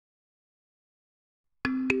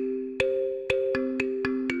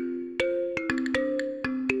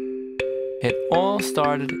It all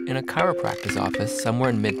started in a chiropractor's office somewhere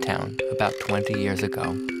in Midtown about 20 years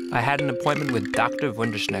ago. I had an appointment with Dr.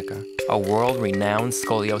 Wunderschnecker, a world-renowned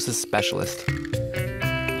scoliosis specialist.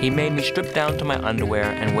 He made me strip down to my underwear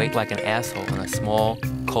and wait like an asshole in a small,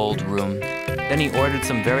 cold room. Then he ordered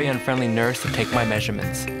some very unfriendly nurse to take my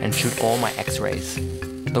measurements and shoot all my x-rays.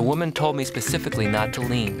 The woman told me specifically not to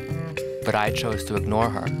lean, but I chose to ignore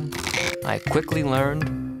her. I quickly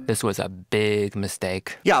learned this was a big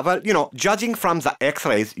mistake. Yeah, well, judging from the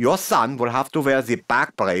x-rays, your son will have to wear the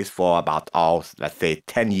back brace for about, let's say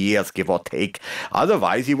 10 years, give or take.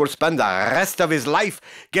 Otherwise, he will spend the rest of his life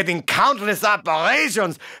getting countless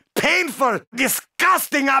operations, painful,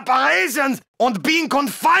 disgusting operations, and being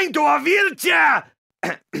confined to a wheelchair.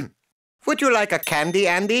 Would you like a candy,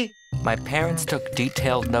 Andy? My parents took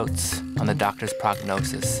detailed notes on the doctor's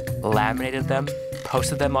prognosis, laminated them,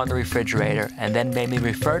 posted them on the refrigerator, and then made me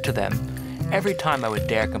refer to them every time I would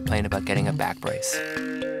dare complain about getting a back brace.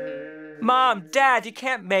 Mom, Dad, you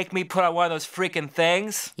can't make me put on one of those freaking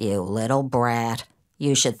things. You little brat.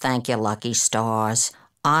 You should thank your lucky stars.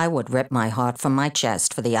 I would rip my heart from my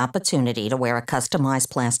chest for the opportunity to wear a customized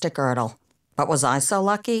plastic girdle. But was I so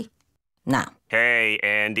lucky? No. Hey,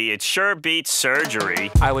 Andy, it sure beats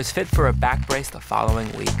surgery. I was fit for a back brace the following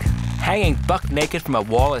week. Hanging buck naked from a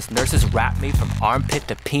wall as nurses wrapped me from armpit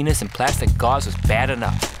to penis in plastic gauze was bad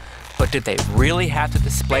enough. But did they really have to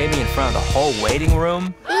display me in front of the whole waiting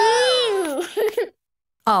room?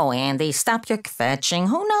 Oh, Andy, stop your fetching.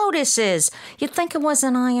 Who notices? You'd think it was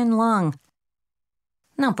an iron lung.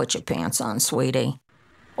 Now put your pants on, sweetie.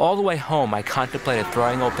 All the way home, I contemplated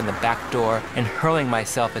throwing open the back door and hurling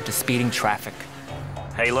myself into speeding traffic.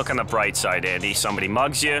 Hey, look on the bright side, Andy. Somebody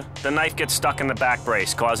mugs you, the knife gets stuck in the back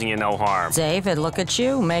brace, causing you no harm. David, look at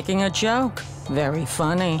you, making a joke. Very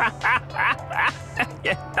funny.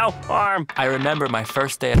 Yeah, no harm. I remember my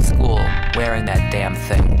first day at school wearing that damn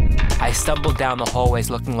thing. I stumbled down the hallways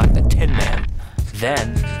looking like the Tin Man. Then,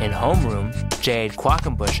 in homeroom, Jade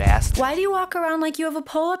Quackenbush asked, "Why do you walk around like you have a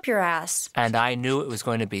pole up your ass?" And I knew it was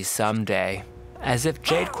going to be someday. As if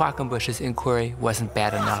Jade Quackenbush's inquiry wasn't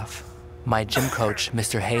bad enough, my gym coach,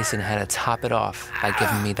 Mr. Hasten, had to top it off by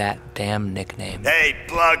giving me that damn nickname. Hey,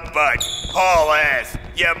 plug butt, haul ass,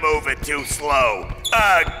 you're moving too slow.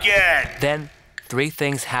 Again! Then, 3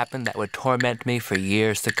 things happened that would torment me for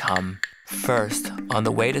years to come. First, on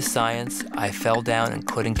the way to science, I fell down and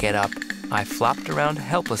couldn't get up. I flopped around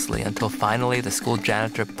helplessly until finally the school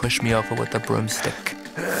janitor pushed me over with a broomstick.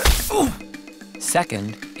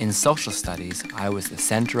 Second, in social studies, I was the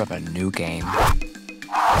center of a new game.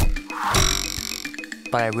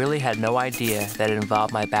 But I really had no idea that it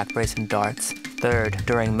involved my back brace and darts. Third,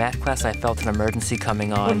 during math class, I felt an emergency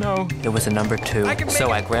coming on. Oh, no. It was a number 2.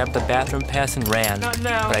 So I grabbed the bathroom pass and ran. But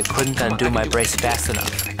I couldn't undo my brace fast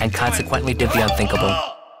enough, and consequently did the unthinkable.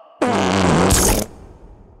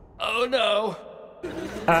 Oh, no.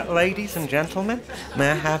 Ladies and gentlemen,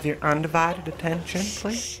 may I have your undivided attention,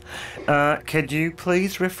 please? Could you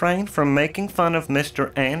please refrain from making fun of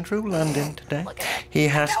Mr. Andrew London today? He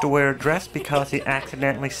has to wear a dress because he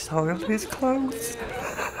accidentally soiled his clothes.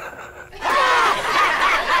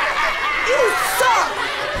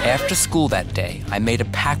 After school that day, I made a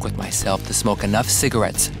pact with myself to smoke enough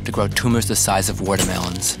cigarettes to grow tumors the size of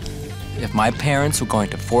watermelons. If my parents were going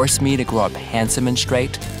to force me to grow up handsome and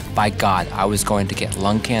straight, by God, I was going to get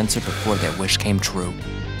lung cancer before their wish came true.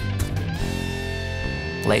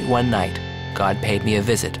 Late one night, God paid me a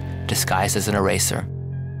visit, disguised as an eraser.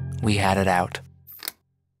 We had it out.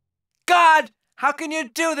 God, how can you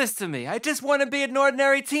do this to me? I just want to be an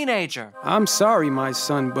ordinary teenager. I'm sorry, my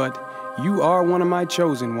son, but you are one of my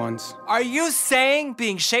chosen ones. Are you saying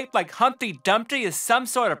being shaped like Humpty Dumpty is some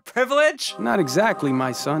sort of privilege? Not exactly,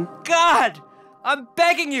 my son. God, I'm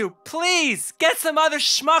begging you, please, get some other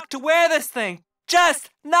schmuck to wear this thing. Just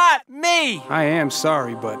not me. I am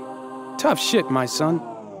sorry, but tough shit, my son.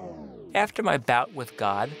 After my bout with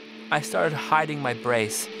God, I started hiding my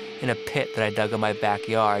brace in a pit that I dug in my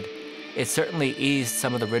backyard. It certainly eased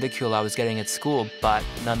some of the ridicule I was getting at school, but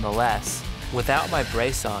nonetheless, without my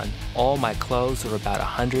brace on, all my clothes were about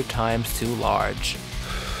 100 times too large.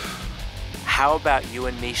 How about you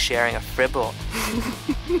and me sharing a fribble?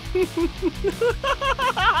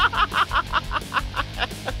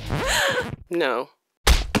 No.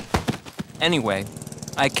 Anyway,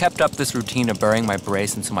 I kept up this routine of burying my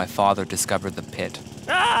brace until my father discovered the pit.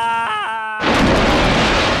 Ah!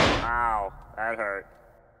 Ow, that hurt.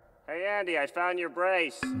 Hey, Andy, I found your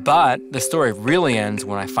brace. But the story really ends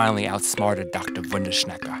when I finally outsmarted Dr.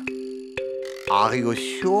 Wunderschnecker. Are you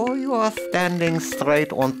sure you are standing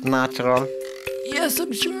straight and natural? Yes,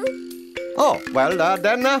 I'm sure. Oh, well,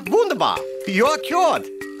 then, wunderbar. you're cured.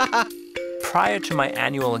 Prior to my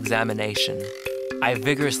annual examination, I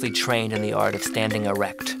vigorously trained in the art of standing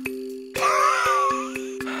erect.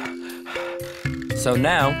 So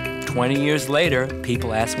now, 20 years later,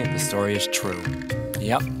 people ask me if the story is true.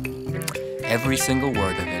 Yep, every single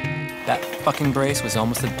word of it. That fucking brace was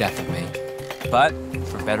almost the death of me. But,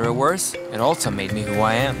 for better or worse, it also made me who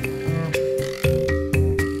I am.